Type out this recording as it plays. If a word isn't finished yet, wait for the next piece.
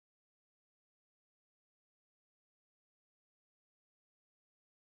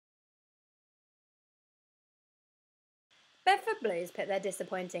Bedford Blues put their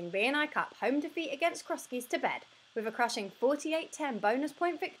disappointing B&I Cup home defeat against Crosskeys to bed with a crushing 48-10 bonus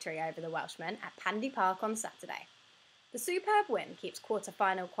point victory over the Welshmen at Pandy Park on Saturday. The superb win keeps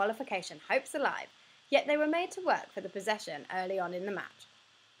quarter-final qualification hopes alive, yet they were made to work for the possession early on in the match.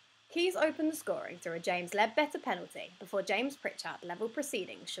 Keys opened the scoring through a James Ledbetter penalty before James Pritchard levelled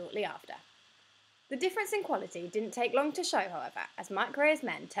proceedings shortly after. The difference in quality didn't take long to show, however, as Mike Gray's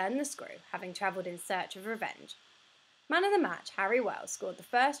men turned the screw, having travelled in search of revenge. Man of the match, Harry Wells, scored the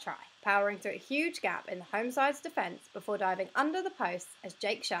first try, powering through a huge gap in the home side's defence before diving under the posts as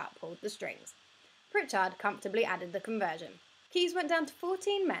Jake Sharp pulled the strings. Pritchard comfortably added the conversion. Keys went down to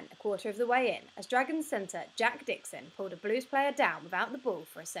 14 men a quarter of the way in as Dragons centre Jack Dixon pulled a Blues player down without the ball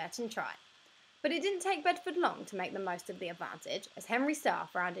for a certain try. But it didn't take Bedford long to make the most of the advantage as Henry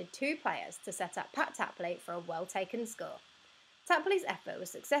Staff rounded two players to set up Pat Tapley for a well-taken score. Tapley's effort was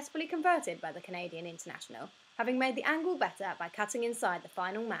successfully converted by the Canadian international, having made the angle better by cutting inside the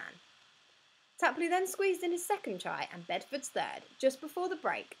final man. Tapley then squeezed in his second try and Bedford's third just before the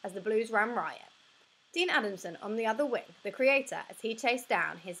break as the Blues ran riot. Dean Adamson on the other wing, the creator as he chased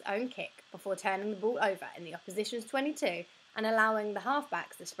down his own kick before turning the ball over in the opposition's 22 and allowing the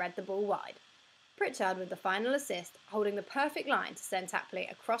halfbacks to spread the ball wide. Pritchard with the final assist, holding the perfect line to send Tapley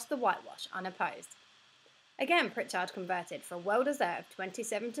across the whitewash unopposed. Again, Pritchard converted for a well-deserved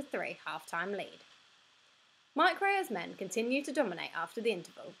 27-3 half-time lead. Mike Gray's men continued to dominate after the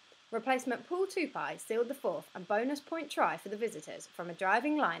interval. Replacement Paul Tupai sealed the fourth and bonus point try for the visitors from a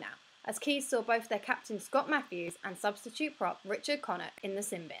driving line-out, as Keys saw both their captain Scott Matthews and substitute prop Richard Connock in the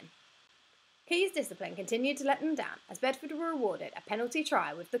sin bin. Keys' discipline continued to let them down as Bedford were awarded a penalty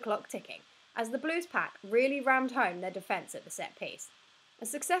try with the clock ticking, as the Blues pack really rammed home their defence at the set piece. A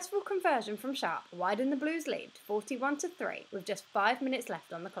successful conversion from Sharp widened the Blues' lead to 41-3 with just 5 minutes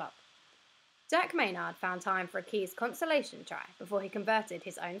left on the clock. Jack Maynard found time for a Keys consolation try before he converted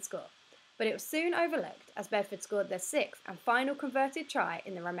his own score, but it was soon overlooked as Bedford scored their sixth and final converted try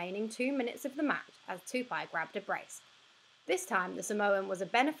in the remaining 2 minutes of the match as Tupai grabbed a brace. This time the Samoan was a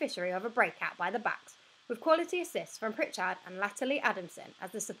beneficiary of a breakout by the backs, with quality assists from Pritchard and latterly Adamson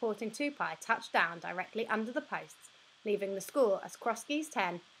as the supporting Tupai touched down directly under the posts, leaving the score as Crosskeys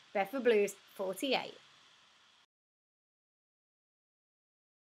 10, Bedford Blues 48.